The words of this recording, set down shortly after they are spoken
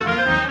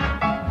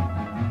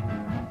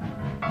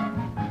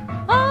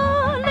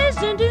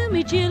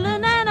me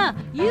chillin', and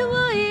you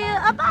will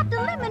hear about the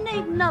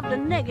eliminating of the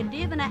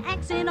negative and an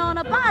accent on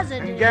a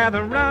positive.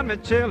 Gather round me,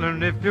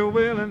 children, if you're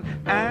willing,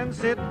 and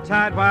sit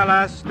tight while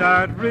I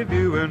start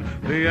reviewing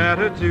the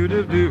attitude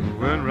of doing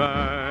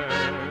right.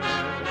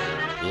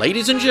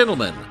 Ladies and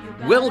gentlemen,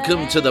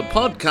 welcome to the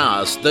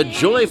podcast, The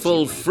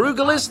Joyful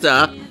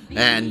Frugalista,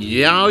 and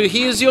now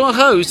here's your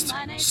host,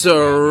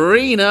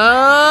 Serena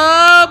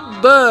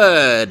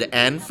Bird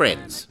and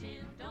friends.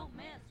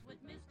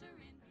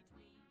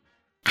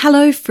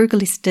 Hello,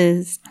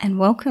 Frugalistas, and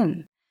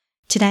welcome.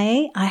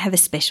 Today, I have a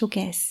special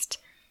guest.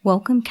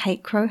 Welcome,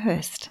 Kate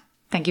Crowhurst.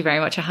 Thank you very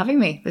much for having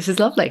me. This is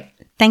lovely.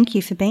 Thank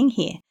you for being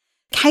here.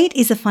 Kate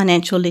is a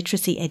financial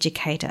literacy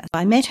educator.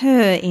 I met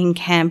her in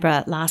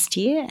Canberra last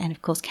year, and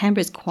of course,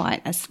 Canberra is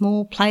quite a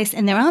small place,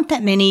 and there aren't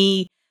that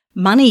many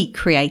money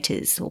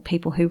creators or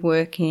people who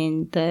work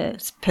in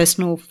the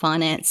personal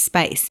finance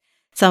space.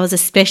 So I was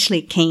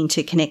especially keen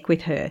to connect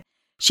with her.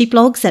 She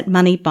blogs at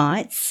Money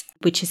Bites,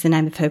 which is the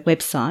name of her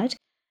website.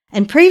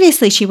 And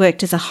previously she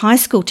worked as a high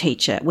school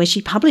teacher where she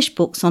published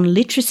books on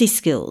literacy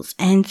skills.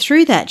 And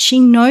through that, she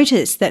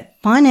noticed that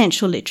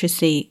financial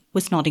literacy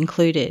was not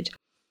included.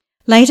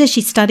 Later, she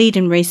studied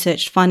and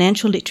researched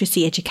financial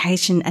literacy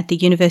education at the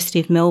University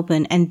of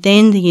Melbourne and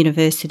then the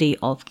University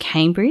of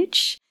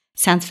Cambridge.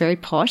 Sounds very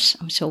posh.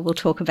 I'm sure we'll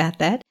talk about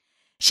that.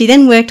 She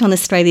then worked on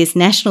Australia's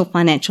National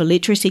Financial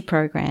Literacy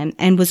Program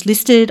and was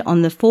listed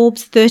on the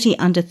Forbes 30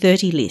 Under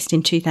 30 list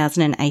in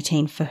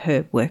 2018 for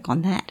her work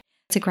on that.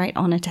 It's a great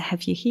honour to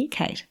have you here,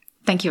 Kate.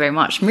 Thank you very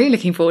much. I'm really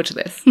looking forward to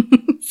this.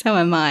 So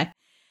am I.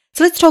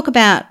 So let's talk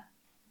about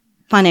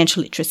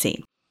financial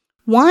literacy.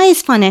 Why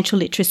is financial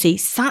literacy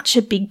such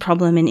a big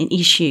problem and an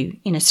issue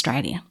in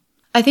Australia?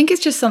 I think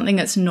it's just something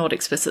that's not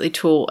explicitly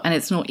taught and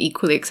it's not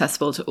equally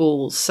accessible to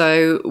all.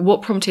 So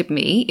what prompted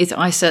me is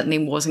I certainly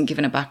wasn't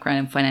given a background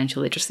in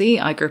financial literacy.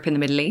 I grew up in the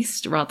Middle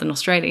East rather than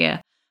Australia.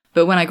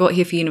 But when I got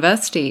here for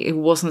university, it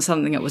wasn't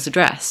something that was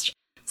addressed.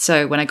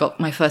 So when I got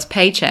my first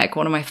paycheck,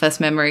 one of my first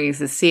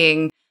memories is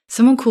seeing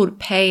someone called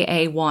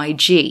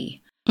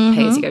pay-a-y-g,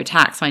 pay-as-you-go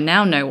tax. I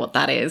now know what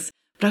that is.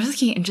 But I was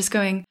looking at it and just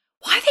going,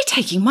 why are they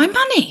taking my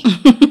money?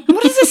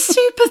 What is this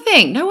super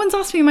thing? No one's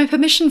asked me my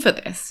permission for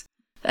this.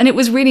 And it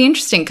was really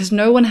interesting because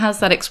no one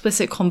has that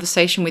explicit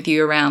conversation with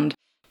you around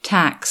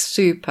tax,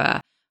 super,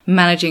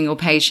 managing your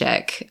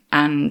paycheck,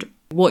 and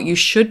what you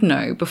should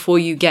know before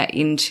you get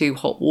into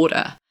hot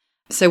water.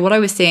 So what I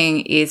was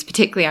seeing is,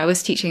 particularly I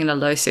was teaching in a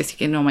low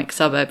socioeconomic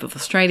suburb of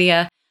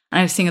Australia, and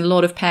I was seeing a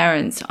lot of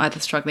parents either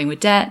struggling with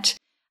debt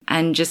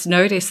and just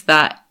noticed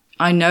that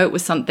I know it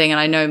was something, and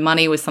I know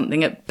money was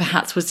something that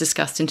perhaps was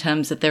discussed in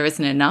terms that there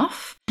isn't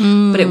enough,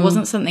 but it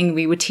wasn't something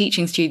we were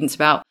teaching students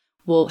about.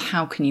 Well,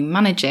 how can you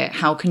manage it?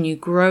 How can you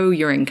grow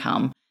your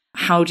income?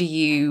 How do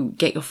you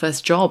get your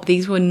first job?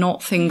 These were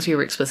not things we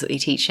were explicitly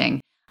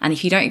teaching. And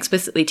if you don't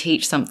explicitly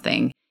teach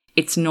something,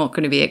 it's not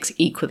going to be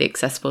equally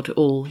accessible to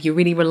all. You're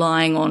really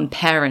relying on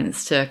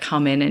parents to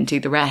come in and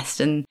do the rest.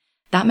 And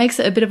that makes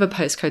it a bit of a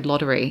postcode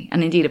lottery,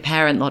 and indeed a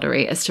parent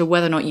lottery, as to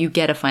whether or not you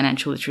get a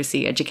financial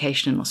literacy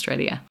education in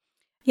Australia.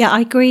 Yeah,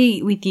 I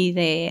agree with you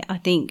there. I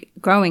think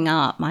growing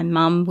up, my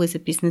mum was a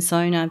business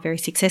owner, a very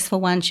successful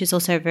one. She was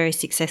also a very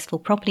successful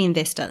property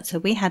investor. So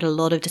we had a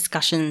lot of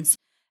discussions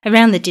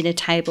around the dinner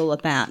table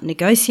about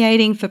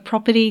negotiating for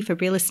property, for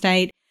real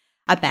estate,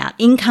 about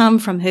income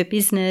from her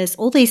business,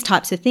 all these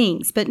types of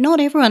things. But not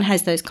everyone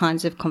has those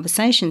kinds of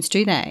conversations,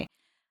 do they?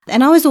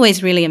 And I was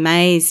always really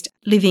amazed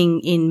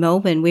living in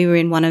Melbourne. We were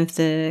in one of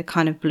the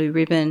kind of blue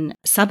ribbon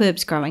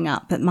suburbs growing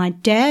up, but my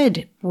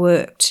dad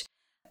worked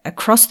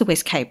across the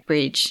West Cape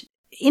Bridge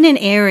in an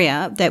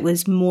area that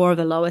was more of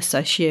a lower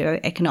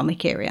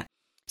socio-economic area.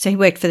 So he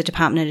worked for the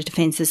Department of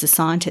Defence as a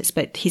scientist,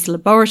 but his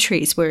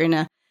laboratories were in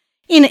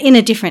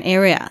a different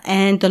area.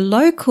 And the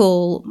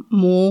local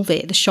mall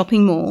there, the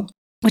shopping mall,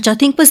 which I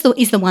think is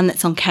the one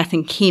that's on Kath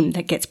and Kim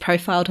that gets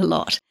profiled a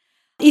lot,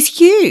 is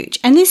huge.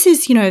 And this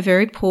is, a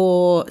very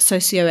poor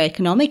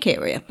socio-economic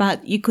area,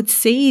 but you could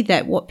see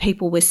that what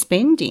people were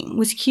spending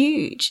was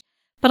huge.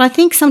 But I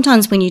think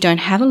sometimes when you don't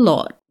have a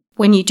lot,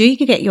 when you do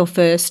get your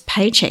first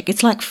paycheck,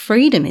 it's like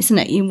freedom, isn't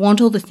it? You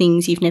want all the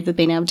things you've never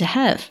been able to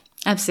have.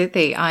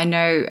 Absolutely. I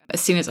know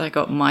as soon as I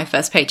got my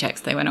first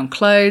paychecks, they went on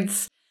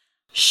clothes,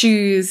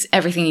 shoes,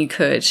 everything you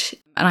could.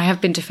 And I have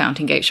been to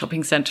Fountain Gate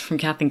Shopping Centre from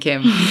Kath and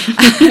Kim.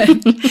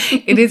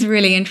 It is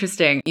really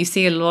interesting. You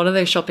see a lot of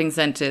those shopping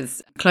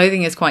centres,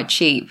 clothing is quite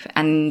cheap.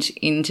 And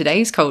in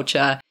today's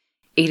culture,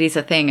 it is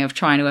a thing of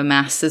trying to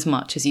amass as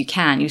much as you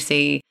can. You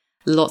see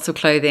lots of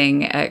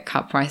clothing at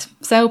cut price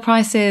sale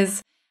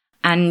prices.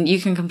 And you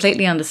can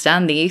completely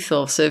understand the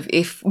ethos of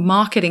if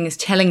marketing is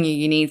telling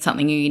you need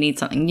something new, you need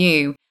something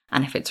new.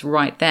 And if it's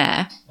right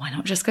there, why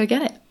not just go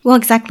get it? Well,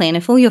 exactly. And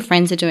if all your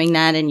friends are doing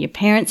that and your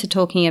parents are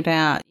talking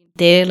about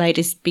their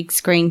latest big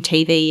screen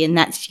TV and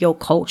that's your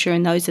culture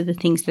and those are the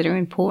things that are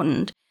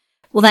important,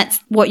 well, that's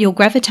what you'll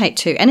gravitate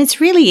to. And it's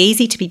really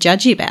easy to be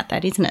judgy about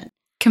that, isn't it?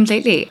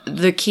 Completely.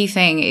 The key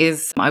thing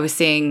is I was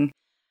seeing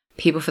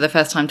people for the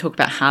first time talk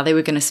about how they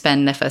were going to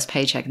spend their first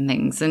paycheck and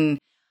things. And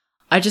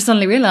I just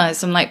suddenly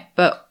realized, I'm like,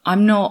 but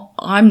I'm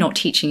not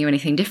teaching you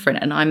anything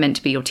different, and I'm meant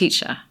to be your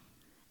teacher.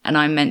 And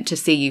I'm meant to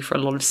see you for a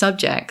lot of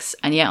subjects.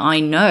 And yet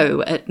I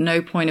know at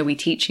no point are we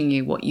teaching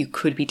you what you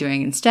could be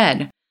doing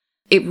instead.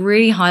 It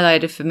really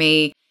highlighted for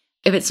me,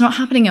 if it's not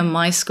happening in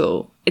my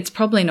school, it's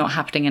probably not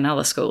happening in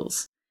other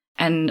schools.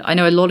 And I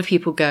know a lot of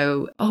people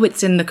go, oh,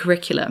 it's in the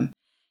curriculum.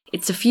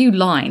 It's a few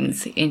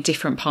lines in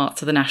different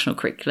parts of the national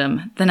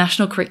curriculum. The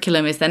national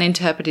curriculum is then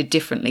interpreted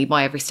differently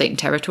by every state and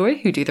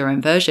territory who do their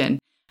own version.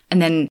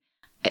 And then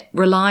it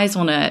relies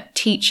on a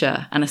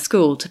teacher and a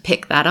school to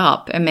pick that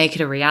up and make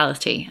it a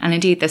reality. And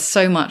indeed, there's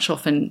so much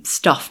often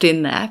stuffed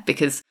in there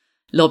because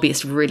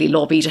lobbyists really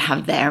lobby to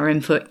have their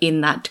input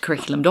in that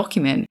curriculum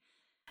document,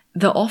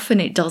 that often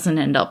it doesn't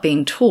end up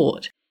being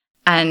taught.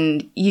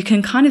 And you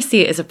can kind of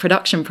see it as a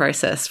production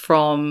process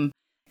from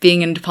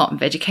being in the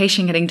Department of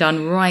Education, getting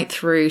done right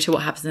through to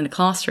what happens in the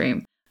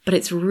classroom. But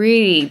it's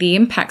really, the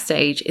impact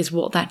stage is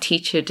what that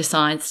teacher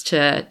decides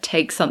to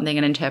take something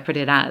and interpret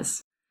it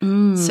as.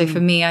 So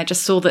for me, I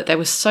just saw that there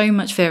was so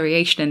much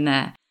variation in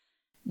there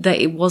that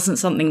it wasn't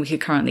something we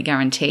could currently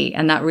guarantee.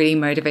 And that really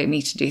motivated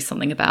me to do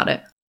something about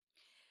it.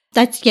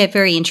 That's,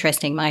 very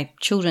interesting. My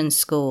children's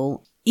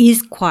school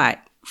is quite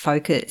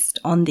focused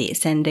on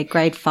this, and their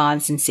grade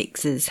 5s and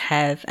 6s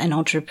have an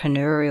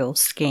entrepreneurial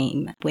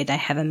scheme where they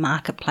have a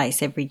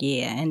marketplace every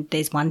year. And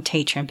there's one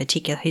teacher in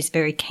particular who's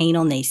very keen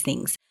on these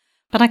things.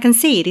 But I can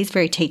see it is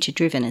very teacher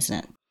driven,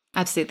 isn't it?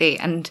 Absolutely.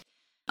 And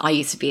I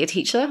used to be a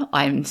teacher.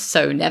 I'm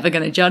so never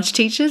going to judge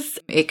teachers.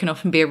 It can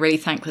often be a really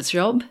thankless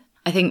job.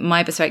 I think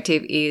my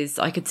perspective is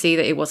I could see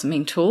that it wasn't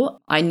being taught.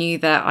 I knew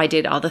that I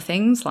did other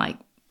things like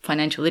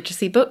financial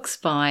literacy books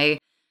by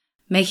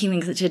making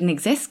things that didn't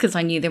exist because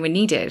I knew they were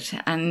needed.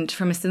 And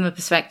from a similar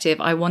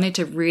perspective, I wanted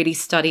to really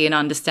study and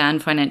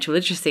understand financial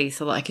literacy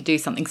so that I could do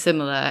something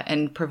similar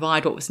and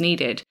provide what was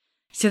needed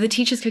so the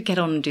teachers could get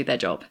on and do their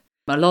job.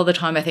 A lot of the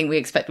time, I think we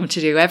expect them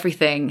to do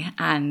everything.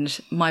 And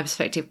my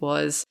perspective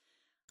was,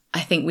 I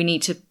think we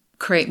need to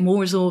create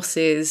more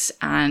resources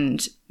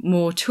and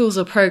more tools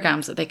or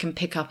programs that they can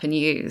pick up and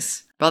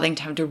use rather than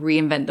having to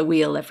reinvent the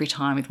wheel every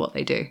time with what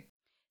they do.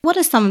 What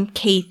are some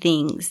key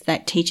things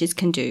that teachers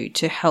can do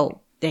to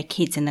help their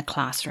kids in the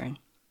classroom?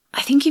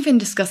 I think even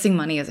discussing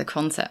money as a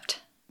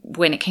concept.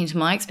 When it came to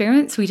my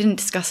experience, we didn't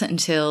discuss it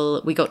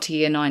until we got to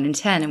year 9 and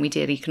 10 and we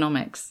did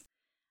economics.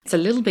 It's a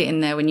little bit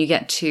in there when you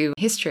get to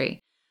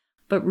history,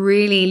 but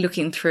really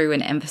looking through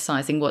and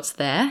emphasizing what's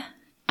there.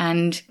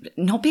 And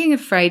not being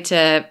afraid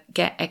to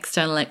get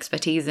external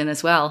expertise in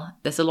as well.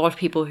 There's a lot of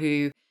people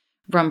who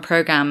run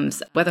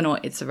programs, whether or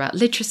not it's about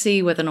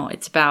literacy, whether or not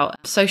it's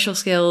about social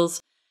skills,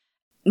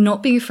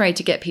 not being afraid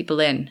to get people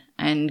in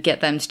and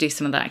get them to do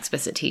some of that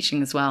explicit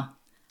teaching as well.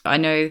 I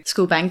know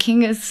school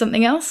banking is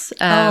something else.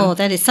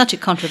 That is such a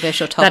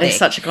controversial topic. That is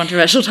such a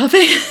controversial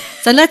topic.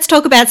 So let's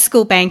talk about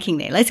school banking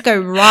there. Let's go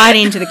right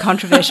into the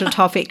controversial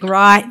topic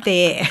right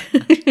there.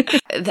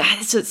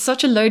 It's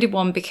such a loaded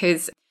one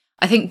because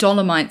I think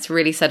Dolomites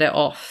really set it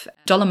off.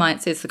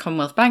 Dolomites is the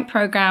Commonwealth Bank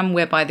program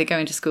whereby they go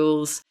into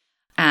schools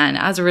and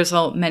as a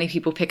result, many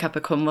people pick up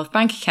a Commonwealth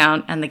Bank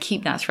account and they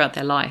keep that throughout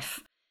their life.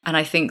 And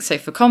I think so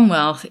for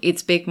Commonwealth,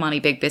 it's big money,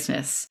 big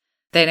business.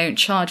 They don't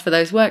charge for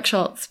those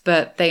workshops,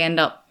 but they end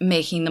up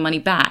making the money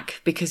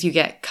back because you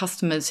get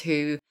customers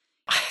who,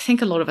 I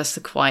think a lot of us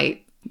are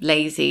quite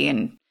lazy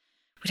and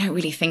we don't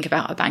really think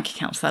about our bank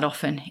accounts that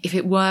often. If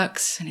it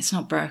works and it's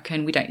not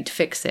broken, we don't need to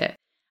fix it.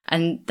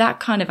 And that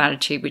kind of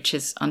attitude, which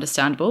is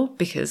understandable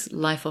because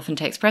life often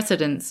takes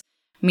precedence,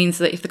 means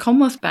that if the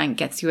Commonwealth Bank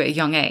gets you at a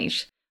young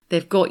age,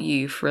 they've got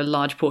you for a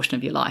large portion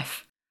of your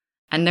life.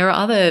 And there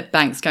are other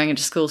banks going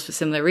into schools for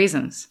similar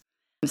reasons.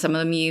 Some of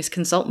them use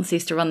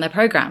consultancies to run their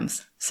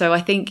programs. So I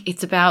think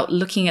it's about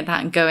looking at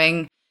that and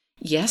going,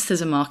 yes,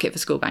 there's a market for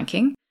school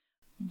banking,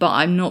 but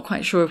I'm not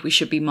quite sure if we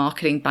should be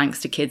marketing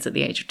banks to kids at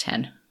the age of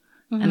 10.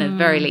 And at the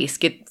very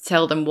least,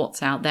 tell them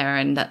what's out there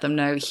and let them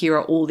know here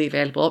are all the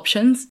available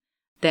options.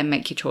 Then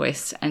make your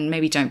choice and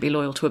maybe don't be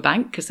loyal to a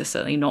bank because they're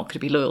certainly not going to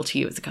be loyal to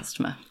you as a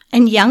customer.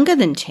 And younger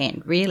than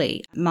 10,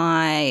 really.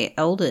 My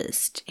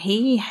eldest,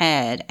 he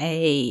had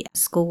a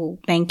school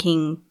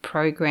banking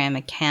program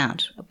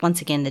account,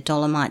 once again, the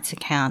Dolomites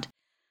account.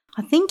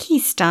 I think he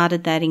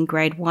started that in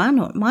grade 1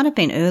 or it might have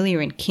been earlier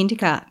in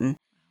kindergarten.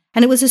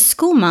 And it was a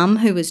school mum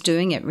who was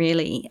doing it,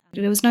 really.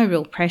 There was no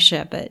real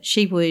pressure, but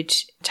she would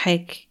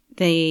take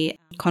the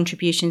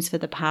contributions for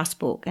the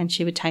passbook and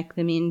she would take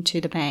them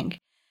into the bank.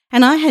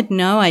 And I had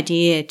no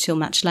idea till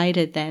much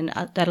later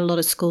that a lot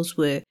of schools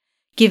were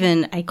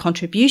given a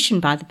contribution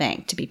by the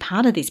bank to be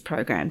part of this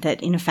program,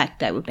 that in fact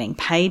they were being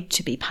paid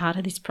to be part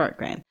of this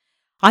program.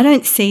 I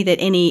don't see that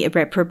any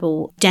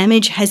irreparable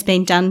damage has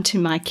been done to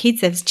my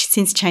kids. They've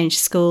since changed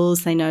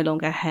schools. They no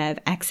longer have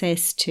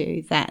access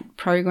to that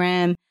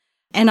program.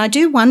 And I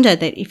do wonder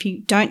that if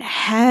you don't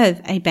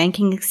have a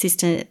banking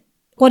assistant,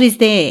 what is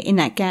there in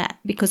that gap?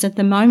 Because at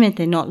the moment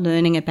they're not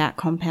learning about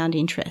compound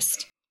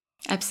interest.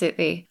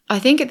 Absolutely. I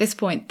think at this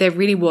point, there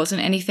really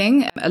wasn't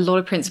anything. A lot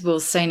of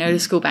principals say no to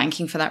school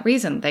banking for that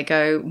reason. They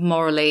go,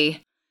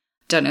 morally,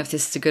 don't know if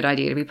this is a good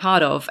idea to be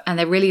part of. And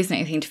there really isn't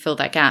anything to fill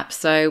that gap.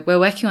 So we're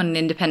working on an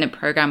independent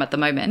program at the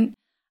moment.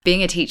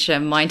 Being a teacher,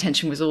 my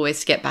intention was always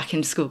to get back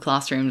into school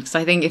classrooms, because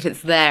I think if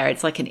it's there,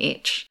 it's like an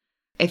itch.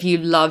 If you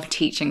love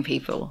teaching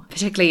people,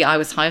 particularly I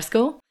was high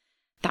school,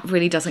 that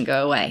really doesn't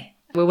go away.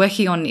 We're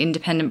working on an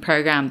independent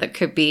program that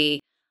could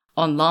be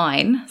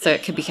online, so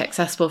it could be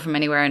accessible from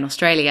anywhere in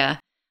Australia,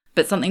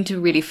 but something to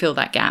really fill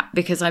that gap,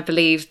 because I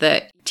believe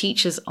that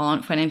teachers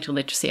aren't financial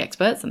literacy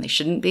experts, and they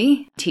shouldn't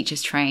be.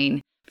 Teachers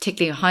train,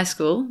 particularly high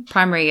school,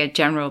 primary are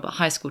general, but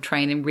high school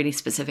train in really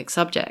specific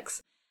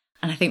subjects.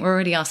 And I think we're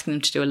already asking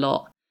them to do a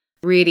lot.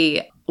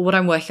 Really, what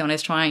I'm working on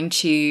is trying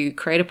to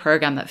create a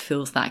program that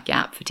fills that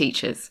gap for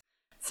teachers,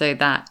 so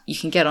that you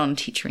can get on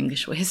Teacher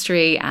English or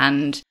History,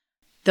 and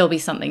there'll be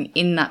something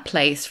in that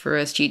place for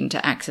a student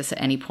to access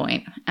at any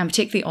point. And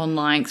particularly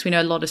online, because we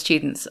know a lot of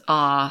students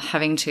are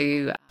having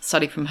to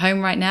study from home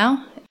right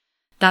now.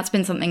 That's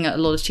been something that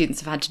a lot of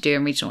students have had to do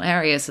in regional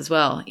areas as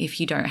well. If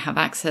you don't have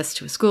access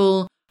to a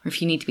school, or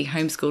if you need to be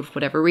homeschooled for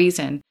whatever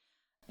reason,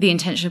 the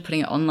intention of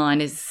putting it online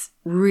is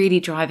really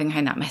driving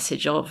home that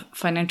message of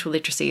financial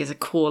literacy is a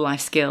core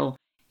life skill.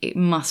 It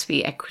must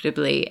be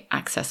equitably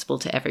accessible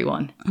to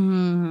everyone.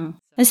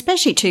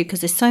 Especially too,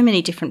 because there's so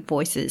many different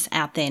voices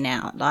out there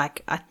now.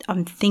 Like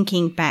I'm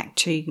thinking back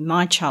to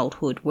my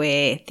childhood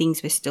where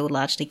things were still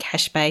largely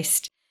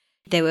cash-based.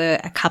 There were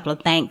a couple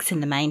of banks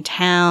in the main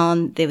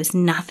town.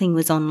 Nothing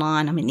was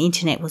online. I mean, the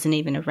internet wasn't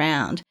even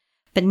around.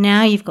 But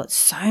now you've got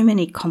so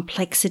many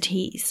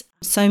complexities,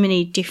 so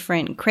many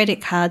different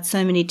credit cards,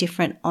 so many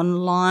different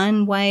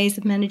online ways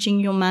of managing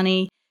your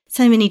money,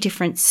 so many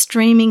different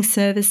streaming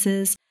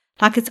services.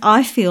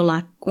 I feel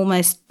like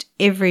almost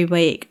every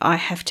week I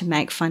have to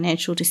make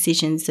financial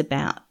decisions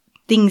about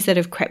things that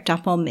have crept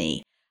up on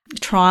me,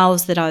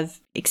 trials that I've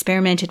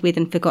experimented with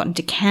and forgotten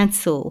to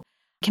cancel,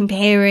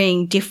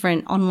 comparing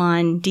different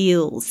online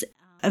deals,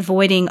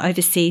 avoiding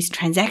overseas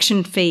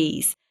transaction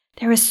fees.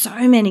 There are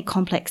so many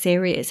complex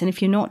areas, and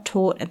if you're not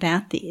taught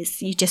about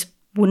this, you just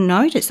wouldn't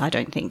notice, I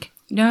don't think.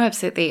 No,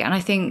 absolutely. And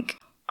I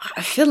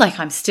feel like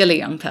I'm still a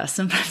young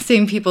person, but I've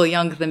seen people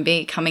younger than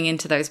me coming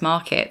into those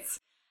markets,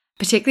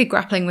 particularly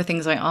grappling with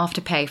things like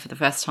Afterpay for the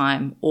first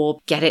time, or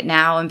get it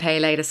now and pay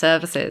later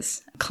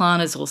services.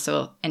 Klarna's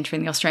also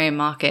entering the Australian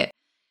market.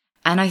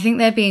 And I think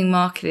they're being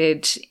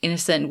marketed in a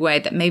certain way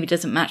that maybe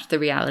doesn't match the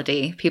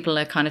reality. People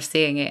are kind of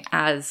seeing it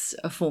as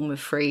a form of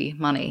free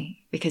money,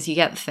 because you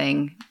get the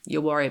thing,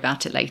 you'll worry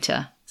about it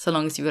later. So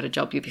long as you've got a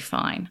job, you'll be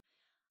fine.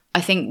 I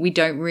think we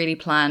don't really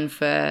plan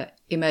for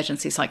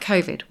emergencies like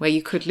COVID, where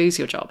you could lose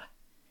your job.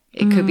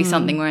 It could be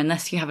something where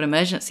unless you have an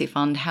emergency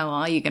fund, how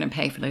are you going to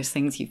pay for those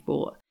things you've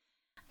bought?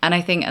 And I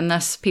think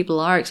unless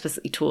people are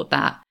explicitly taught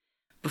that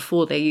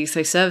before they use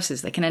those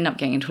services, they can end up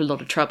getting into a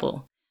lot of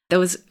trouble. There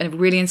was a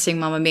really interesting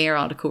Mamma Mia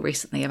article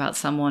recently about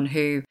someone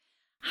who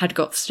had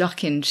got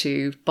stuck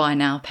into buy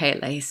now, pay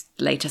it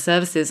later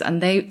services,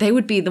 and they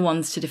would be the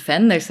ones to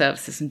defend those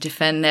services and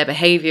defend their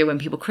behaviour when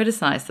people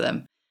criticised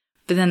them.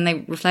 But then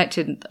they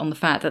reflected on the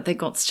fact that they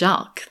got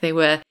stuck. They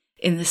were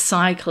in the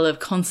cycle of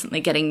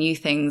constantly getting new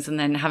things and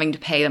then having to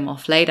pay them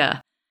off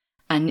later.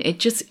 And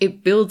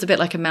it builds a bit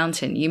like a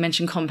mountain. You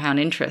mentioned compound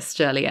interest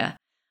earlier.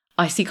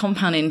 I see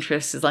compound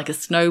interest as like a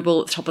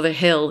snowball at the top of the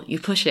hill. You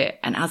push it,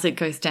 and as it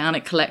goes down,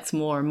 it collects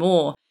more and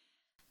more.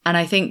 And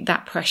I think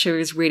that pressure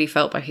is really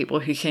felt by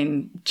people who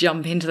can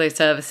jump into those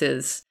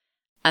services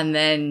and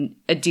then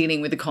are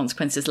dealing with the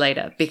consequences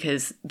later,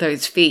 because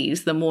those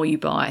fees, the more you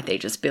buy, they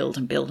just build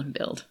and build and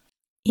build.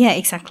 Yeah,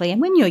 exactly. And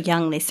when you're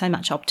young, there's so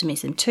much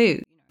optimism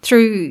too.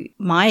 Through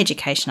my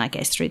education, I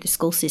guess, through the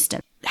school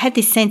system, I had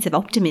this sense of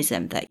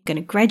optimism that I'm going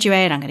to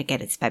graduate, I'm going to get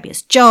this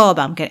fabulous job,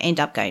 I'm going to end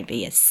up going to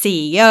be a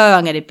CEO,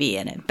 I'm going to be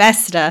an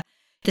ambassador.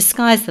 The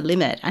sky's the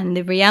limit. And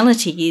the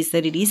reality is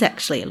that it is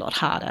actually a lot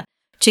harder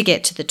to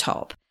get to the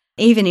top.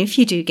 Even if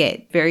you do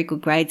get very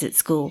good grades at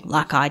school,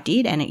 like I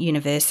did, and at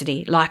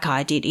university, like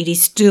I did, it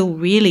is still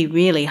really,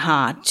 really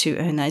hard to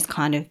earn those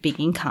kind of big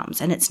incomes.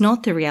 And it's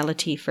not the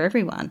reality for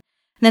everyone. And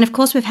then, of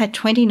course, we've had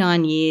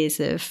 29 years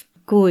of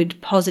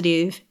good,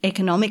 positive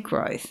economic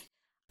growth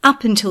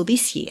up until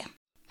this year.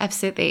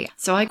 Absolutely.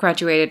 So I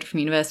graduated from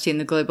university in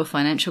the global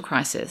financial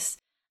crisis.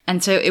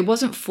 And so it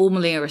wasn't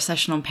formally a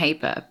recession on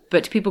paper,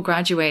 but to people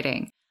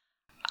graduating,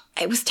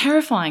 it was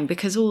terrifying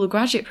because all the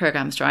graduate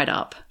programs dried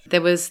up.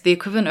 There was the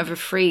equivalent of a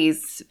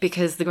freeze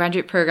because the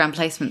graduate program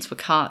placements were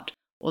cut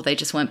or they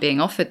just weren't being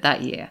offered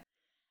that year.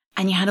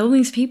 And you had all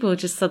these people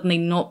just suddenly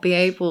not be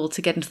able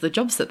to get into the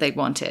jobs that they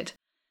wanted.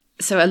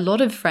 So a lot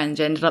of friends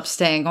ended up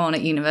staying on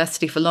at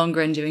university for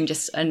longer and doing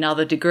just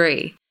another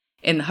degree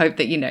in the hope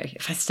that,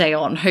 if I stay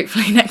on,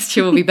 hopefully next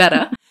year will be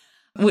better,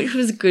 which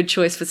was a good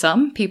choice for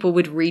some. People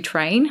would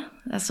retrain.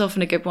 That's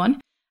often a good one.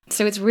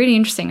 So it's really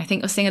interesting. I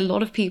think we're seeing a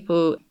lot of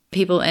people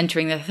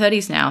entering their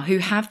 30s now who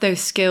have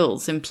those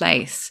skills in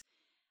place.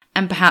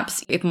 And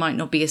perhaps it might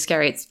not be as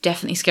scary. It's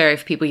definitely scary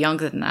for people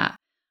younger than that.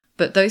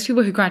 But those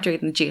people who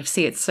graduated in the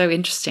GFC, it's so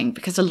interesting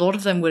because a lot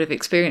of them would have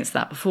experienced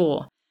that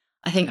before.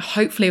 I think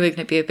hopefully we're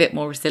going to be a bit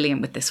more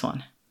resilient with this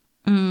one.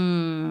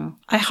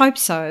 I hope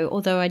so,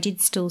 although I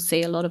did still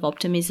see a lot of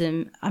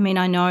optimism. I mean,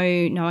 I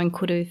know no one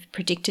could have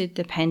predicted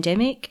the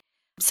pandemic.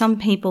 Some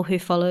people who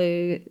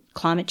follow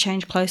climate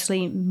change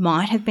closely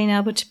might have been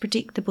able to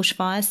predict the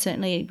bushfires.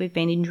 Certainly we've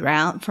been in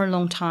drought for a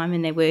long time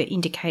and there were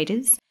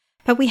indicators.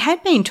 But we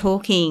had been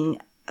talking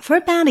for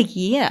about a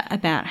year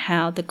about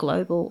how the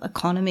global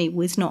economy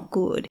was not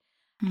good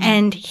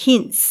and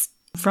hints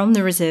from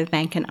the Reserve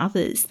Bank and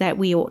others that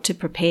we ought to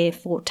prepare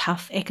for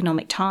tough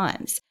economic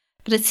times.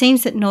 But it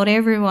seems that not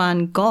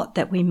everyone got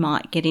that we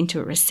might get into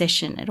a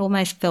recession. It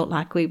almost felt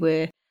like we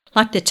were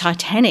like the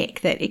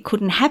Titanic, that it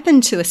couldn't happen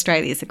to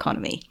Australia's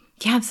economy.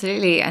 Yeah,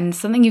 absolutely. And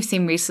something you've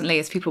seen recently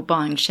is people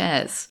buying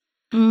shares,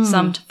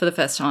 some for the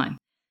first time.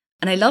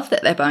 And I love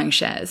that they're buying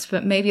shares,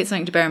 but maybe it's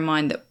something to bear in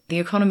mind that the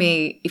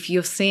economy, if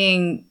you're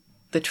seeing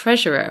the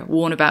Treasurer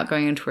warn about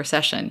going into a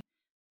recession,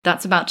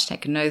 that's about to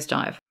take a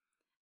nosedive.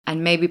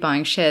 And maybe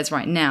buying shares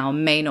right now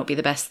may not be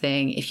the best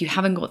thing if you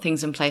haven't got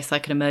things in place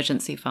like an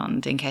emergency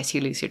fund in case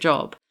you lose your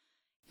job.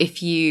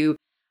 If you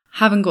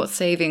haven't got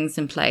savings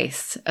in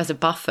place as a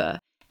buffer,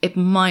 it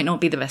might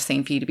not be the best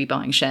thing for you to be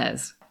buying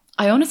shares.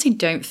 I honestly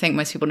don't think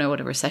most people know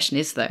what a recession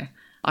is, though.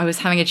 I was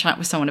having a chat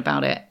with someone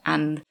about it,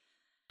 and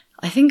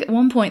I think at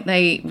one point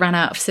they ran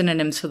out of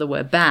synonyms for the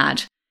word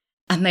bad.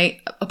 And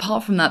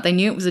apart from that, they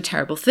knew it was a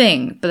terrible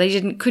thing, but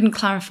they couldn't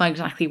clarify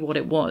exactly what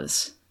it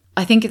was.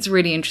 I think it's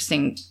really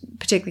interesting,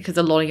 particularly because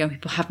a lot of young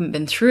people haven't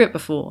been through it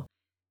before.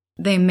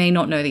 They may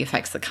not know the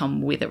effects that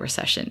come with a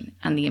recession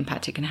and the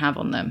impact it can have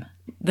on them.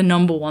 The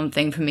number one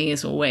thing for me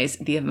is always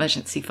the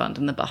emergency fund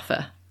and the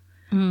buffer.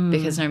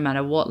 Because no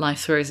matter what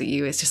life throws at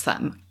you, it's just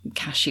that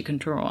cash you can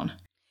draw on.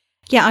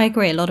 Yeah, I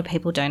agree. A lot of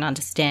people don't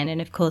understand.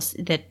 And of course,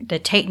 the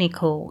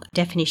technical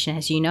definition,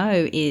 as you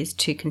know, is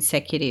 2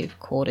 consecutive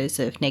quarters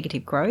of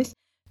negative growth.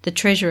 The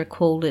Treasurer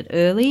called it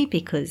early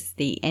because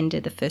the end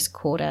of the first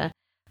quarter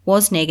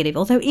was negative,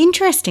 although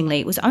interestingly,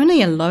 it was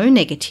only a low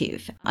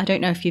negative. I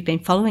don't know if you've been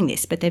following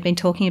this, but they've been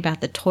talking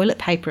about the toilet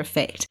paper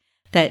effect,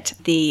 that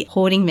the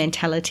hoarding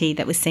mentality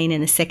that was seen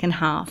in the second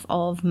half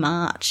of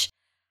March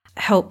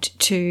helped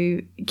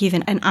to give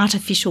an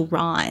artificial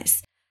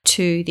rise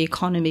to the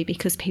economy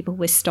because people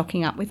were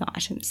stocking up with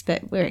items.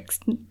 But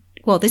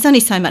there's only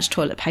so much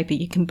toilet paper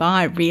you can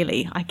buy,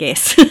 really, I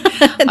guess.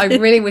 I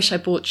really wish I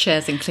bought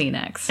shares in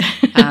Kleenex.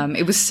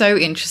 It was so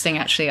interesting,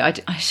 actually. I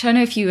don't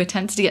know if you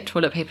attempted to get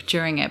toilet paper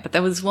during it, but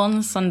there was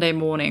one Sunday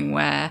morning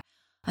where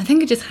I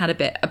think I just had a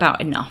bit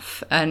about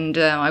enough. And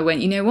I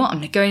went, you know what? I'm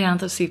going to go down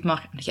to the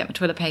supermarket. I'm going to get my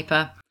toilet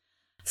paper.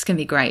 It's going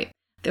to be great.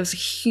 There was a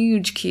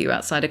huge queue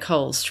outside of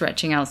Coles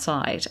stretching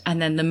outside.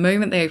 And then the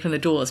moment they opened the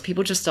doors,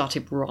 people just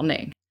started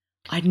running.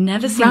 I'd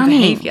never seen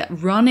behaviour.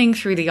 Running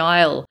through the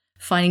aisle,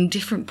 finding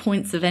different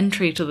points of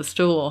entry to the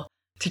store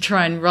to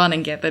try and run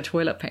and get their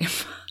toilet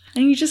paper.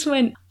 And you just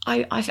went,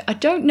 I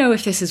don't know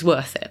if this is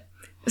worth it.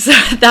 So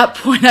at that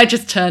point, I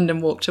just turned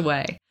and walked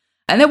away.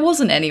 And there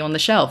wasn't any on the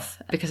shelf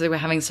because they were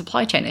having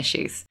supply chain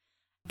issues.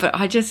 But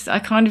I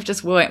kind of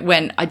just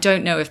went, I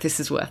don't know if this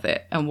is worth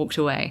it, and walked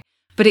away.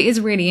 But it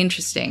is really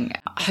interesting.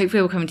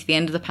 Hopefully we're coming to the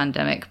end of the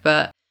pandemic,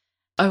 but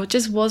I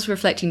just was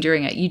reflecting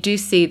during it. You do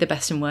see the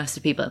best and worst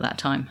of people at that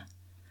time.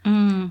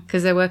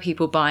 Because there were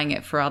people buying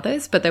it for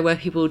others, but there were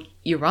people,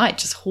 you're right,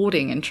 just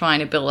hoarding and trying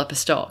to build up a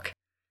stock.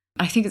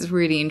 I think it's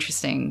really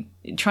interesting.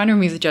 Trying to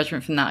remove the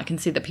judgment from that, I can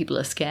see that people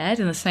are scared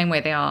in the same way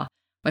they are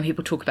when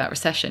people talk about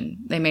recession.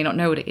 They may not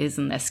know what it is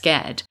and they're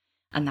scared,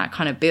 and that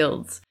kind of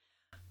builds.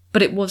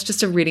 But it was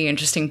just a really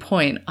interesting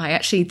point. I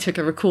actually took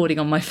a recording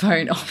on my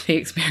phone of the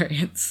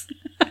experience.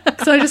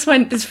 So I just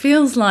went,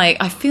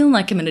 I feel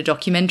like I'm in a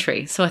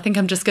documentary. So I think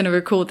I'm just going to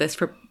record this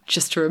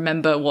just to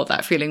remember what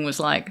that feeling was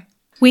like.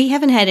 We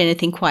haven't had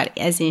anything quite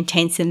as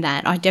intense in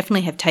that. I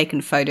definitely have taken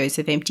photos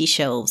of empty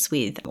shelves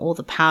with all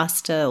the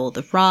pasta, all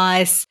the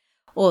rice,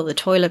 all the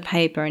toilet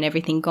paper and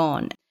everything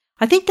gone.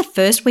 I think the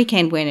first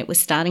weekend when it was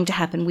starting to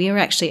happen, we were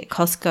actually at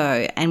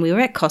Costco, and we were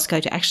at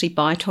Costco to actually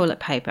buy toilet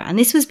paper. And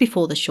this was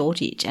before the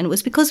shortage. And it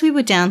was because we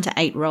were down to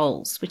 8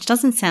 rolls, which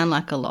doesn't sound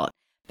like a lot.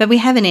 But we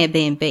have an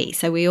Airbnb,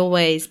 so we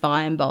always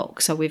buy in bulk.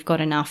 So we've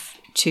got enough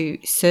to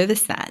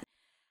service that.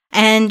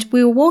 And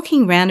we were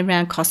walking round and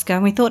round Costco,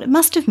 and we thought it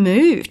must have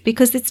moved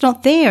because it's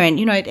not there. And,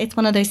 you know, it's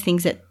one of those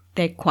things that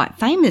they're quite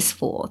famous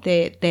for.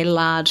 They're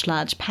large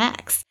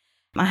packs.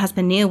 My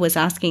husband Neil was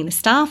asking the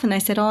staff, and they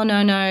said, oh,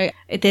 no,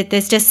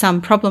 there's just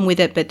some problem with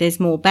it, but there's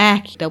more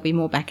back. There'll be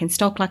more back in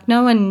stock. Like,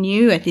 no one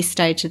knew at this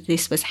stage that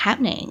this was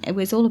happening. It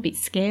was all a bit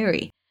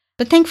scary.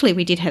 But thankfully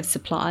we did have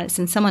supplies,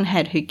 and someone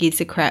had Who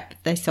Gives a Crap.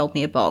 They sold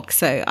me a box.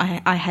 So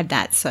I had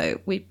that, so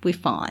we're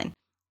fine.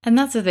 And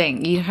that's the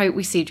thing you hope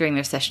we see during the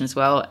recession as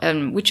well,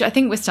 which I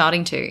think we're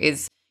starting to,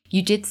 is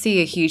you did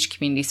see a huge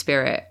community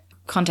spirit.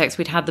 Context,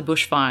 we'd had the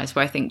bushfires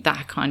where I think that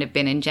had kind of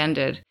been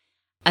engendered.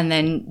 And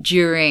then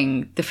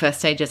during the first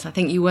stages, I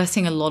think you were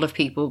seeing a lot of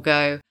people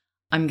go,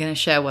 I'm going to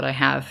share what I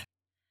have.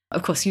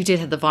 Of course, you did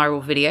have the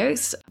viral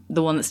videos.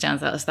 The one that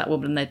stands out is that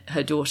woman and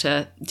her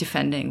daughter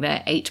defending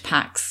their 8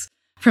 packs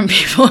from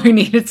people who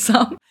needed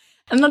some.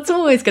 And that's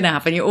always going to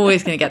happen. You're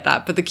always going to get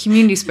that. But the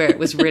community spirit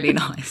was really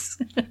nice.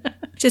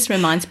 Just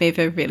reminds me of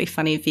a really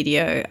funny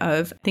video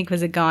of, I think it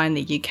was a guy in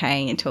the UK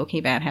and talking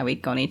about how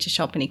he'd gone into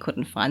shop and he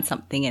couldn't find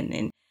something, and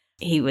then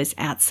he was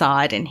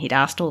outside and he'd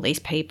asked all these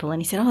people and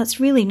he said, oh, it's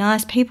really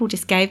nice. People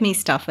just gave me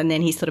stuff. And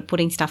then he's sort of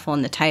putting stuff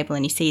on the table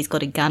and you see he's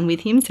got a gun with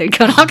him. So he'd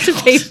gone up to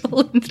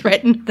people and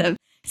threatened them.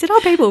 He said, oh,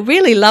 people were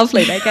really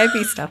lovely. They gave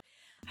me stuff.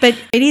 But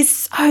it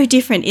is so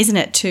different, isn't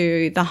it,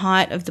 to the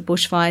height of the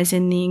bushfires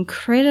and the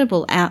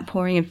incredible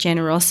outpouring of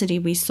generosity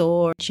we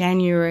saw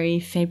January,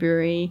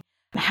 February,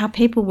 how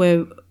people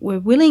were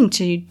willing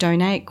to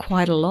donate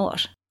quite a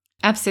lot.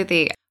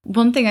 Absolutely.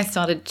 One thing I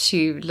started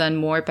to learn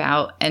more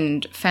about,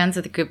 and fans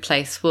of The Good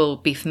Place will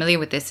be familiar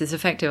with this, is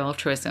effective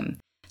altruism.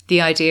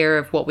 The idea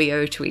of what we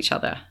owe to each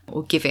other,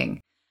 or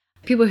giving.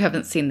 People who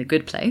haven't seen The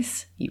Good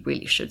Place, you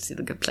really should see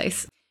The Good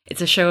Place.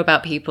 It's a show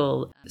about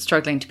people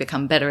struggling to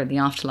become better in the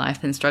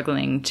afterlife and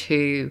struggling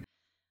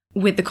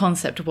with the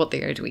concept of what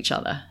they owe to each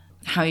other,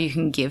 how you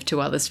can give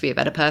to others to be a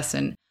better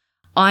person.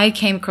 I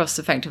came across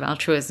effective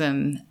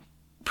altruism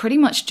pretty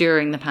much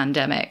during the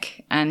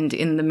pandemic and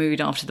in the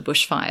mood after the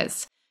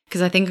bushfires.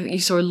 Because I think you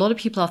saw a lot of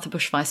people after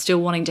bushfires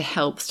still wanting to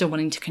help, still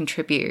wanting to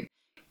contribute.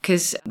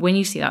 Because when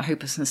you see that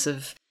hopelessness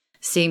of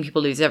seeing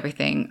people lose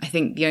everything, I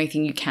think the only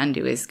thing you can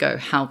do is go,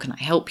 how can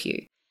I help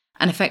you?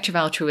 And effective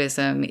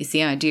altruism is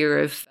the idea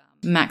of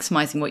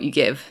maximizing what you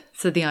give.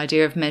 So the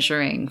idea of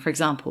measuring, for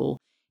example,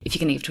 if you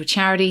can give to a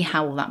charity,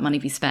 how will that money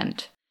be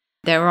spent?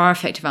 There are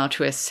effective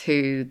altruists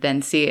who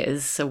then see it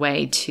as a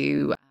way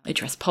to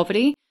address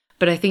poverty.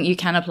 But I think you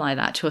can apply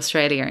that to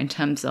Australia in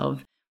terms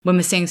of when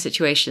we're seeing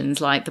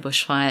situations like the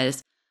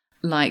bushfires,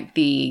 like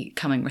the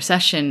coming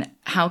recession,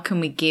 how can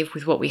we give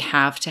with what we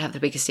have to have the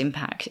biggest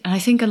impact? And I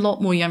think a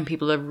lot more young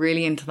people are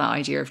really into that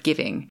idea of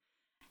giving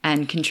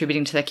and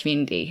contributing to their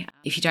community.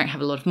 If you don't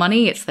have a lot of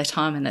money, it's their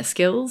time and their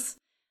skills,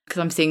 because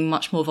I'm seeing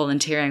much more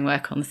volunteering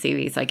work on the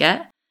CVs I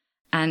get.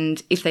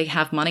 And if they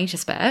have money to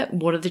spare,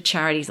 what are the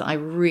charities that I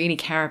really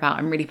care about,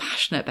 I'm really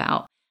passionate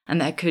about,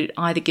 and that I could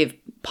either give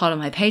part of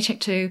my paycheck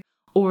to,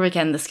 or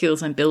again, the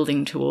skills I'm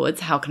building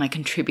towards, how can I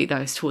contribute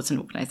those towards an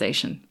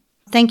organisation?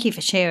 Thank you for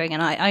sharing,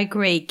 and I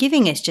agree.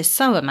 Giving is just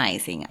so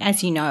amazing.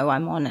 As you know,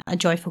 I'm on a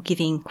Joyful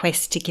Giving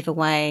quest to give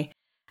away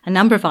a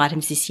number of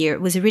items this year.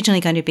 It was originally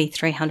going to be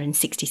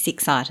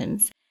 366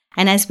 items.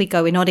 And as we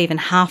go, we're not even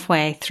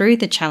halfway through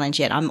the challenge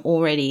yet. I'm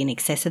already in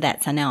excess of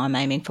that, so now I'm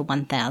aiming for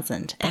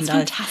 1,000. That's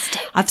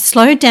fantastic. I've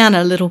slowed down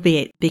a little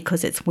bit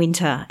because it's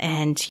winter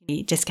and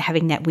just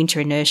having that winter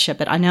inertia,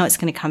 but I know it's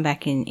going to come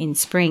back in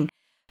spring.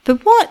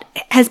 But what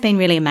has been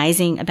really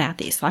amazing about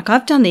this, like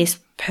I've done this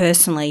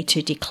personally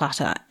to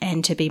declutter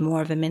and to be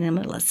more of a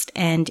minimalist.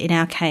 And in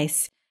our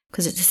case,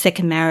 because it's a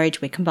second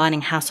marriage, we're combining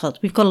households,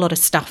 we've got a lot of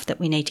stuff that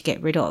we need to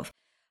get rid of.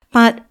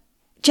 But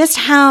just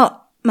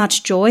how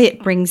much joy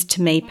it brings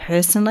to me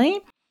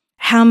personally,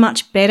 how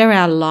much better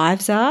our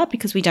lives are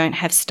because we don't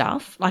have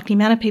stuff. Like the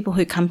amount of people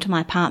who come to my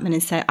apartment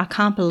and say, I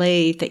can't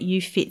believe that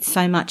you fit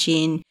so much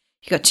in.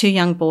 You've got 2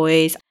 young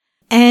boys.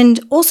 And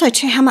also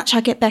to how much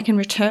I get back in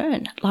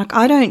return. Like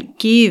I don't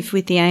give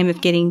with the aim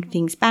of getting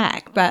things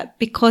back, but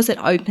because it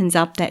opens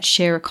up that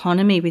share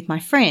economy with my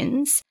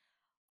friends,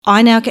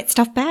 I now get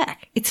stuff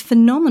back. It's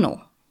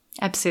phenomenal.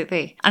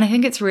 Absolutely. And I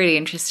think it's really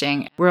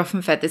interesting. We're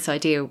often fed this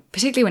idea,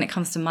 particularly when it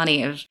comes to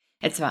money, of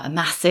it's about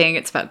amassing,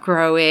 it's about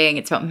growing,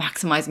 it's about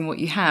maximizing what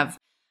you have.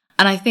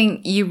 And I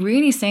think you're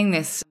really seeing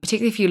this,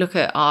 particularly if you look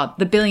at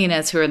the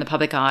billionaires who are in the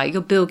public eye,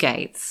 your Bill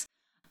Gates,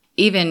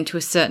 even to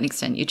a certain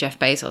extent your Jeff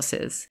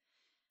Bezoses.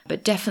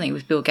 But definitely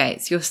with Bill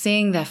Gates, you're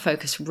seeing their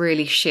focus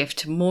really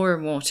shift more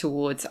and more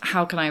towards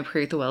how can I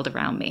improve the world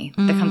around me?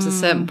 There comes a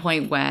certain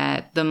point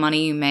where the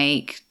money you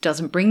make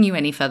doesn't bring you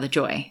any further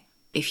joy.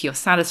 If you're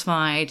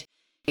satisfied,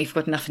 if you've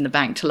got enough in the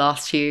bank to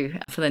last you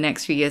for the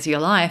next few years of your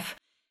life,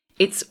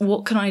 it's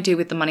what can I do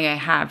with the money I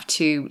have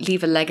to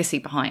leave a legacy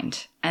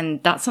behind?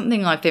 And that's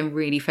something I've been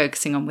really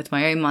focusing on with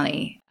my own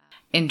money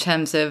in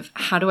terms of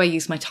how do I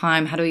use my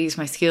time? How do I use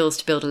my skills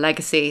to build a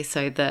legacy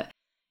so that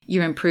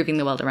you're improving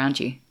the world around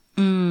you?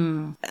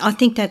 I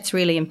think that's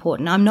really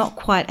important. I'm not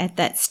quite at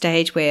that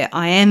stage where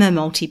I am a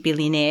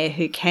multi-billionaire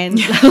who can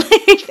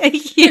lead a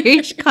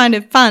huge kind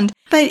of fund.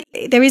 But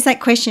there is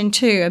that question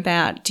too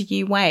about do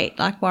you wait?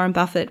 Like Warren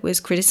Buffett was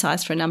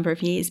criticised for a number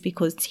of years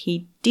because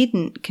he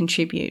didn't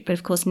contribute. But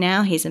of course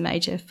now he's a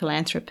major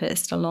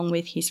philanthropist along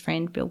with his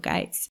friend Bill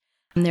Gates.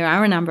 And there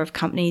are a number of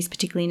companies,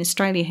 particularly in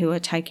Australia, who are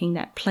taking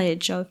that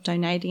pledge of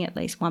donating at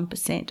least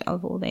 1%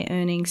 of all their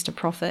earnings to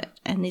profit.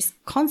 And this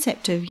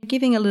concept of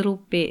giving a little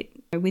bit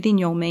within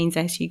your means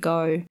as you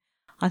go,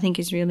 I think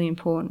is really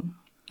important.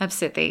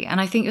 Absolutely.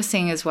 And I think you're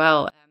seeing as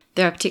well,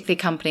 there are particularly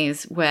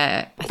companies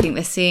where I think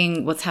they're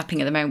seeing what's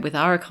happening at the moment with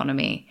our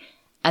economy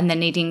and they're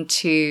needing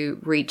to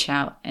reach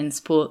out and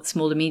support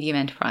small to medium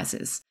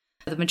enterprises.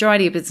 The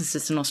majority of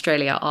businesses in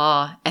Australia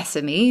are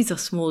SMEs or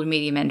small to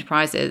medium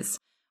enterprises.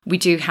 We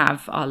do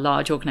have our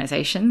large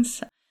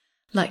organisations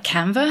like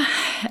Canva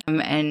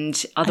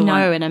and other ones. I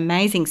know, an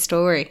amazing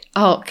story.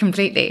 Oh,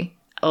 completely.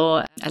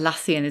 Or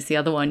Atlassian is the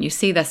other one. You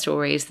see their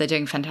stories, they're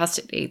doing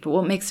fantastically. But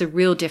what makes a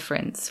real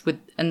difference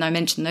and I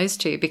mention those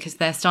two because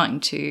they're starting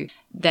to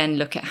then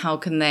look at how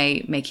can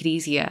they make it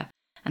easier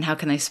and how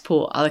can they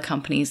support other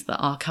companies that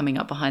are coming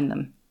up behind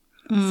them.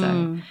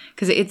 So,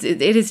 because it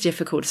is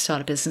difficult to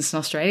start a business in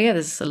Australia.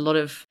 There's a lot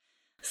of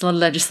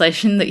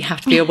legislation that you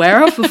have to be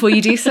aware of before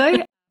you do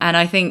so. And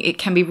I think it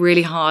can be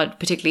really hard,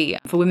 particularly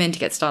for women, to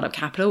get startup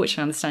capital, which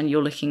I understand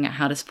you're looking at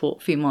how to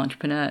support female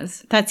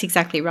entrepreneurs. That's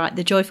exactly right.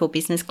 The Joyful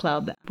Business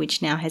Club,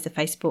 which now has a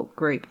Facebook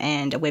group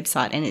and a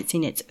website, and it's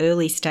in its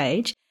early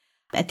stage.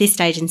 At this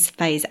stage in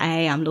phase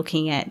A, I'm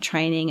looking at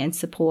training and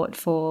support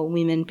for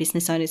women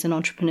business owners and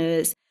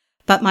entrepreneurs.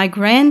 But my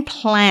grand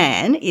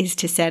plan is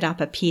to set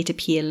up a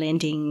peer-to-peer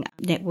lending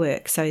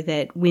network so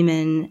that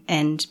women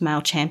and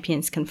male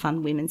champions can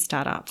fund women's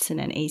startups in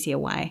an easier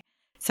way.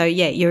 So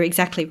yeah, you're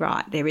exactly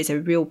right. There is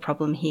a real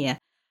problem here.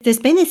 There's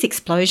been this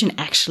explosion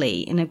actually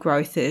in the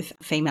growth of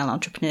female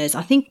entrepreneurs.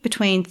 I think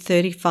between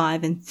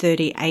 35 and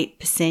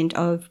 38%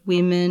 of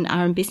women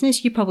are in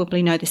business. You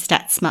probably know the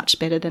stats much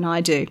better than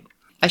I do.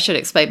 I should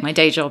explain my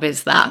day job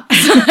is that.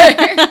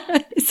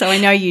 So I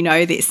know you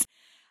know this.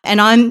 And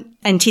I'm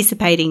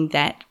anticipating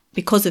that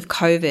because of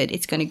COVID,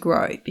 it's going to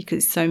grow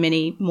because so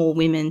many more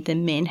women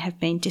than men have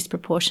been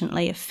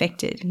disproportionately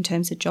affected in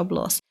terms of job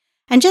loss.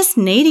 And just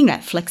needing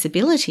that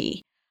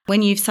flexibility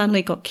when you've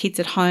suddenly got kids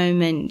at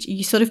home and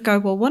you sort of go,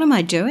 well, what am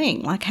I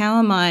doing? Like, how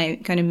am I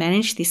going to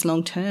manage this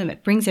long term?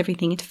 It brings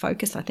everything into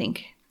focus, I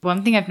think.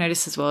 One thing I've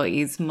noticed as well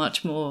is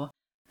much more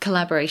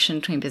collaboration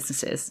between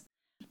businesses.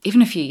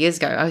 Even a few years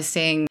ago, I was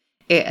seeing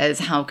it as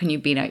how can you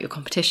beat out your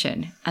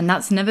competition? And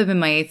that's never been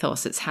my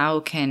ethos. It's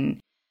how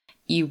can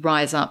you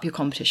rise up your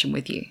competition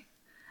with you?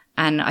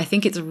 And I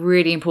think it's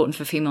really important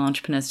for female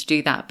entrepreneurs to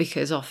do that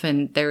because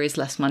often there is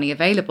less money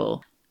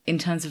available. In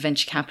terms of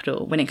venture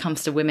capital, when it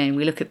comes to women,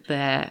 we look at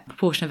their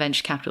proportion of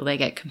venture capital they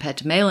get compared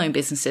to male-owned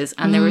businesses,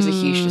 and there is a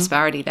huge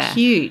disparity there.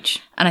 Huge.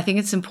 And I think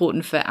it's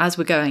important for, as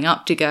we're going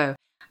up, to go,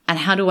 and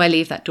how do I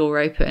leave that door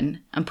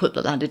open and put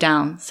the ladder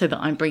down so that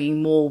I'm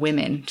bringing more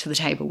women to the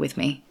table with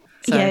me?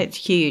 So, yeah, it's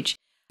huge.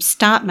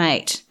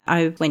 Startmate,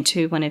 I went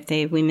to one of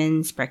their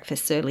women's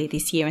breakfasts earlier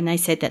this year, and they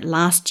said that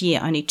last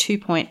year only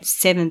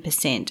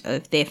 2.7%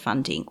 of their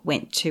funding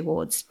went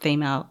towards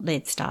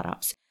female-led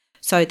startups.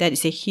 So that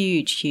is a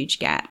huge, huge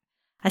gap,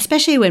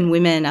 especially when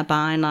women are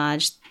by and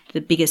large the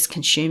biggest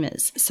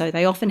consumers. So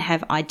they often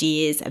have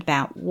ideas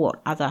about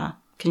what other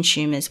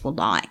consumers will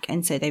like,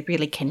 and so they're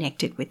really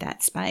connected with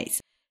that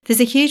space. There's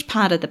a huge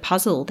part of the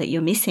puzzle that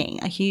you're missing,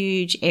 a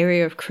huge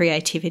area of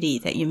creativity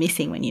that you're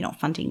missing when you're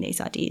not funding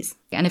these ideas.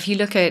 And if you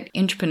look at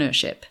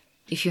entrepreneurship,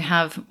 if you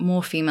have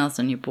more females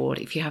on your board,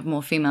 if you have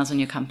more females on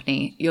your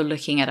company, you're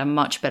looking at a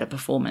much better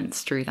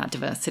performance through that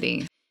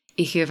diversity.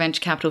 If you're a venture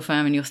capital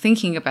firm and you're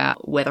thinking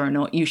about whether or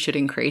not you should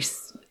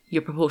increase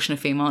your proportion of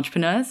female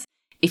entrepreneurs,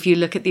 if you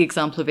look at the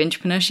example of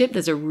entrepreneurship,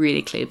 there's a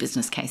really clear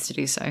business case to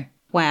do so.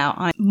 Wow,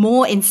 I'm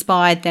more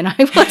inspired than I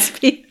was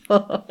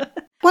before.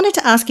 Wanted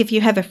to ask if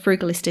you have a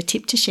Frugalista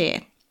tip to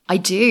share. I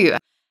do.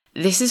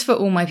 This is for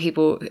all my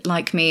people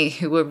like me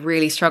who were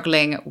really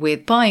struggling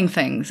with buying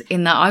things,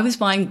 in that I was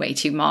buying way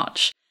too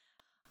much.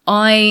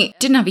 I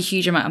didn't have a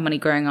huge amount of money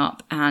growing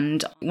up,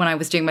 and when I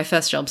was doing my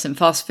first jobs in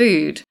fast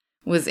food,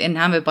 was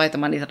enamored by the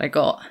money that I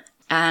got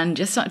and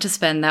just started to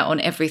spend that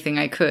on everything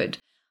I could.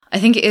 I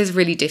think it is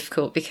really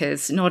difficult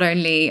because not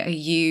only are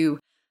you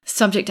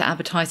subject to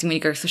advertising when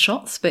you go to the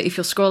shops, but if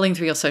you're scrolling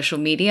through your social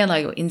media,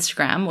 like your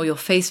Instagram or your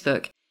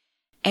Facebook,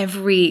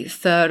 every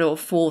third or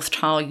fourth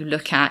tile you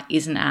look at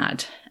is an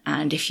ad.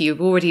 And if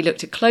you've already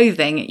looked at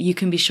clothing, you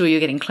can be sure you're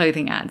getting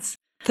clothing ads.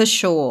 For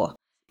sure.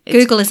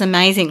 Google is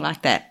amazing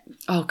like that.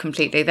 Oh,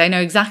 completely. They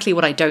know exactly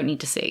what I don't need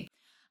to see.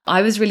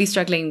 I was really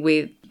struggling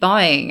with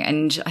buying,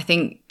 and I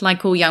think,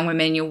 like all young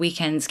women, your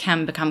weekends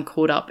can become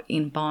caught up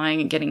in buying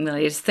and getting the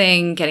latest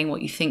thing, getting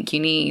what you think you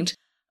need.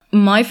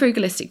 My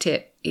frugalistic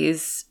tip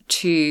is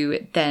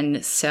to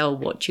then sell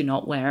what you're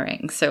not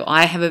wearing. So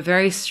I have a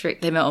very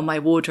strict limit on my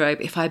wardrobe.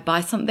 If I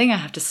buy something, I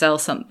have to sell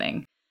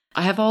something.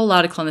 I have a whole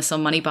article on this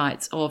on Money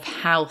Bites of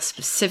how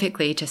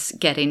specifically to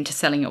get into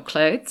selling your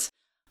clothes.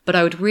 But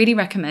I would really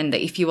recommend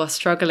that if you are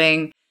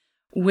struggling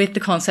with the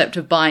concept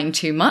of buying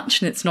too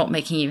much and it's not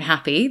making you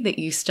happy, that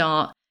you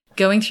start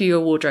going through your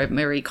wardrobe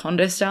Marie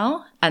Kondo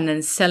style and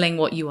then selling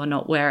what you are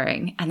not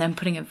wearing, and then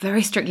putting a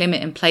very strict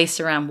limit in place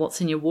around what's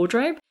in your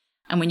wardrobe.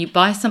 And when you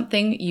buy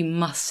something, you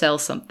must sell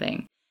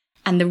something.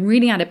 And the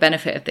really added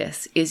benefit of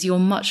this is you're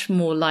much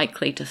more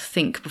likely to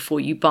think before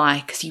you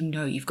buy because you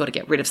know you've got to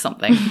get rid of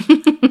something.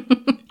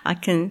 I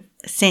can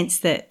sense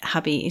that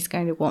hubby is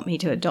going to want me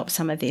to adopt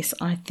some of this.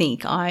 I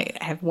think I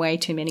have way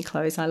too many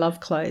clothes. I love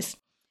clothes.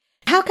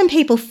 How can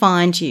people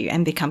find you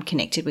and become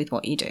connected with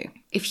what you do?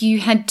 If you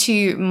head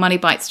to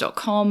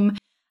moneybites.com,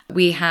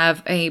 we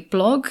have a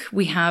blog,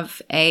 we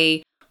have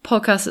a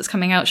podcast that's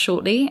coming out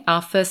shortly.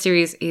 Our first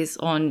series is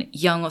on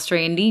young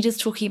Australian leaders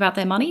talking about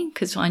their money,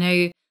 because I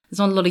know there's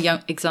not a lot of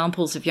young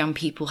examples of young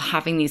people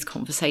having these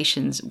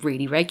conversations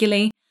really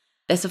regularly.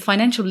 There's a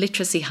financial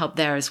literacy hub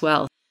there as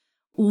well.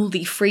 All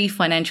the free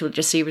financial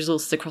literacy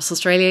resources across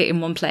Australia in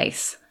one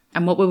place.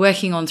 And what we're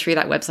working on through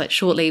that website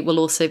shortly will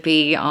also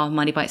be our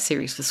Money Bites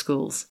series for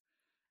schools.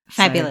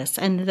 Fabulous.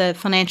 And the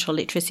Financial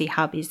Literacy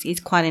Hub is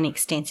quite an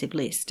extensive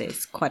list.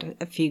 There's quite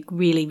a few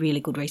really, really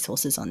good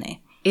resources on there.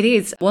 It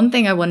is. One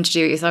thing I wanted to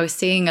do is I was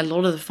seeing a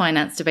lot of the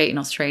finance debate in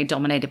Australia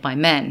dominated by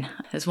men.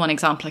 There's one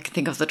example I can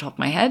think of off the top of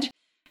my head,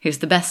 who's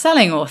the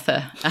best-selling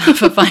author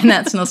for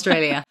finance in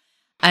Australia.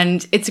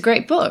 And it's a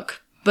great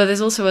book, but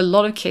there's also a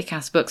lot of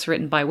kick-ass books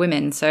written by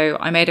women. So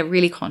I made a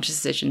really conscious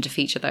decision to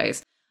feature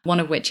those, one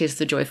of which is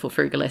The Joyful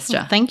Frugalista.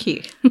 Well, thank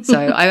you. So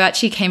I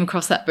actually came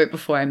across that book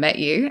before I met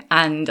you,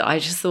 and I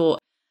just thought,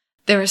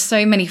 there are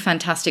so many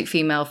fantastic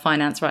female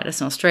finance writers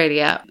in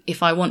Australia.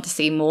 If I want to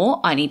see more,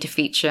 I need to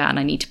feature and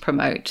I need to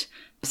promote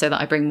so that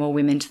I bring more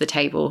women to the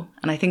table.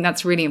 And I think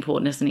that's really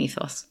important as an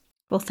ethos.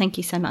 Well, thank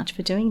you so much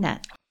for doing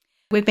that.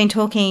 We've been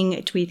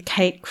talking with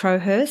Kate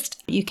Crowhurst.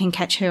 You can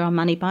catch her on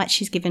Money Bites.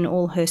 She's given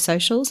all her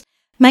socials.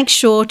 Make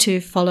sure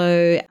to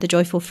follow the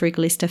Joyful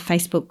Frugalista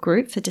Facebook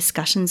group for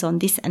discussions on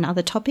this and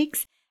other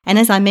topics. And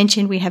as I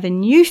mentioned, we have a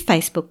new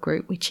Facebook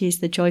group, which is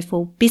the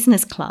Joyful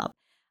Business Club.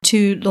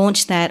 To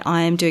launch that,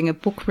 I am doing a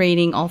book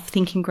reading of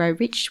Think and Grow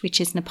Rich, which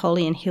is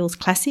Napoleon Hill's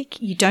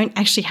classic. You don't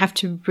actually have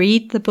to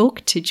read the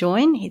book to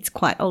join. It's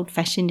quite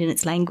old-fashioned in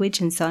its language,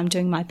 and so I'm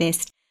doing my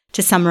best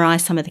to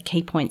summarise some of the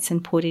key points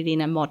and put it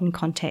in a modern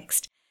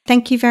context.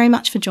 Thank you very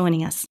much for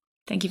joining us.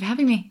 Thank you for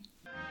having me.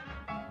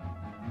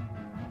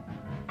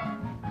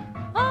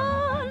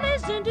 Oh,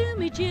 listen to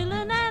me,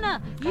 chillin'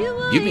 Anna.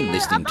 You've been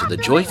listening to The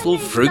Joyful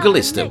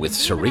Frugalista with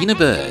Serena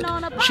Bird.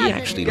 She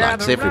actually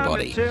likes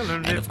everybody.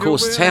 And of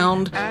course,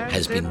 sound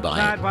has been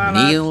by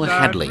Neil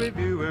Hadley.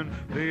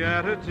 The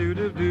attitude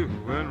of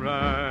doing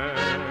right.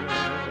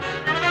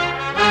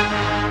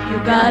 You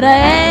gotta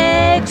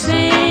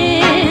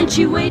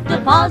accentuate the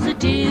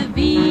positive,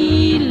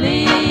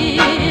 eliminate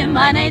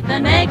the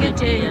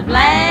negative,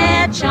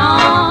 latch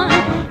on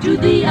to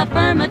the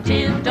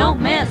affirmative, don't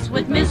mess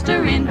with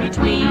Mr. In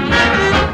Between.